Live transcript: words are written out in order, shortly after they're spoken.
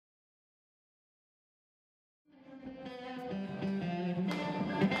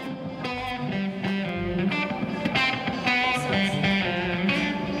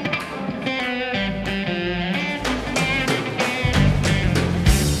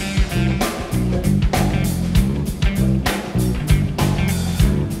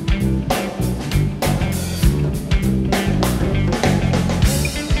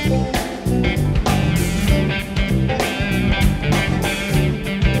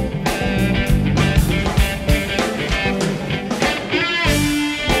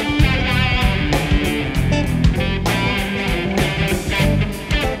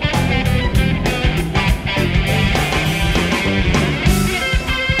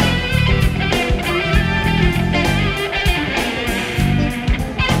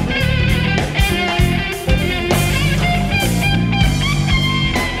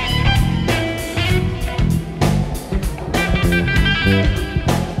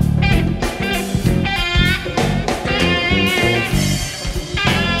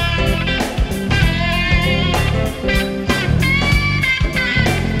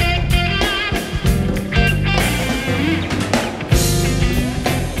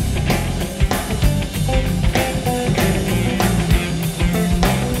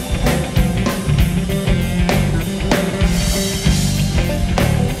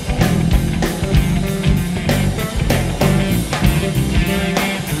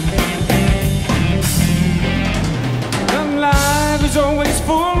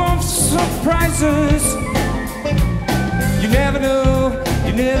surprises. You never know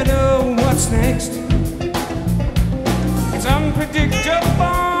what's next. It's unpredictable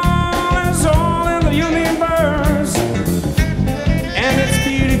as all in the universe, and it's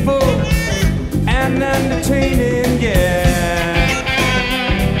beautiful and entertaining, yeah.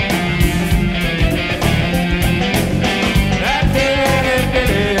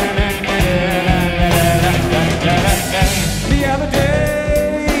 The other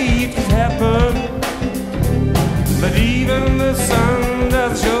day it could happen, but even the sun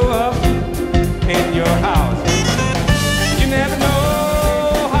does show up in your house. You never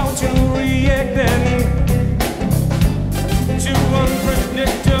know how to react then to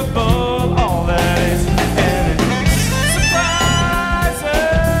unpredictable, all that is. And it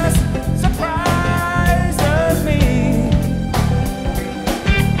surprises me.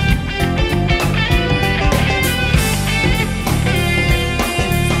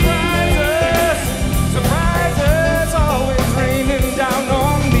 Surprises always raining down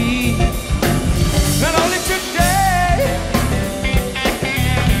on me. Not only today,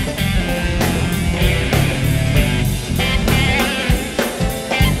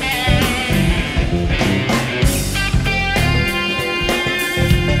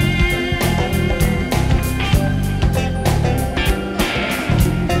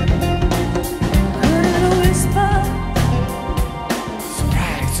 Heard a whisper,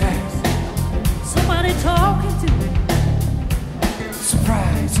 surprises, somebody talking to me.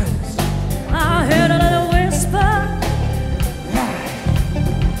 surprises, I heard a little whisper,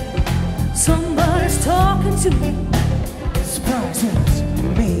 somebody's talking to me. surprises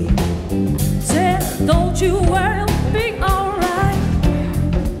me. Said, don't you worry, it'll be alright.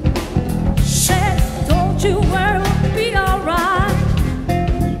 Said, don't you worry, it'll be alright.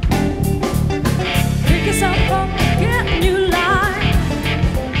 Pick yourself up, get a new line.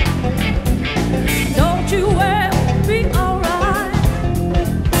 Don't you worry, it'll be alright.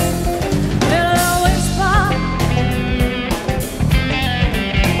 Little whisper,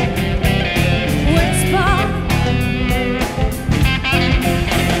 whisper.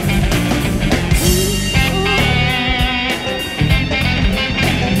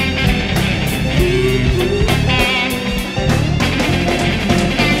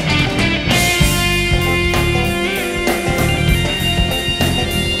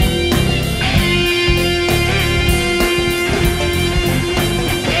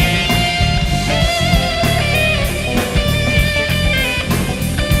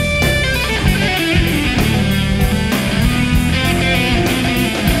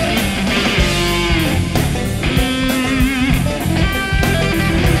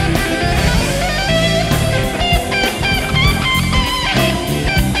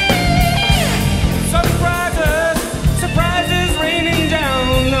 Surprises raining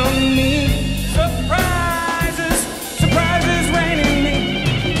down on me. Surprises raining me.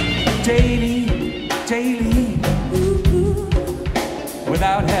 Daily,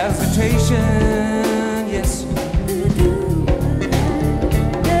 without hesitation, yes.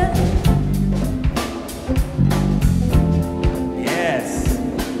 Yes.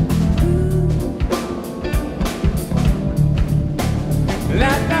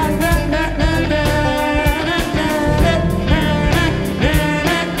 La la la la la la.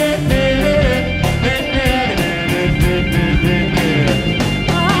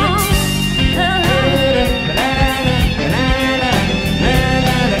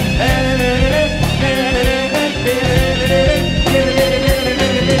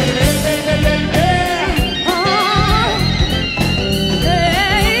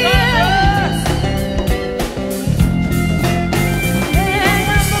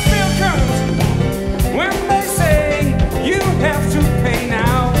 When they say you have to pay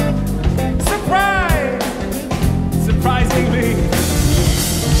now, surprisingly,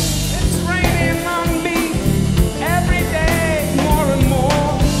 it's raining on me every day more and more,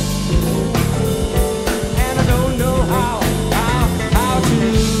 and I don't know how to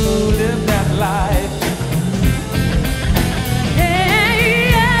live that life.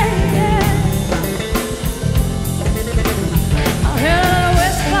 I heard a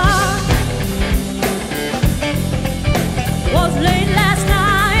whisper, was late last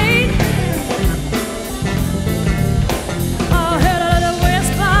night. I heard a little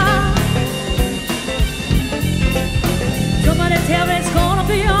whisper, somebody tell me it's gonna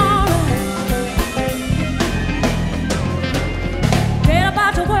be alright. Forget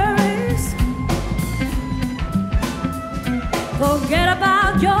about your worries, forget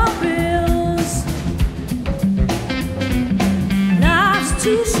about your bills. Life's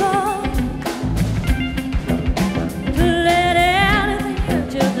too short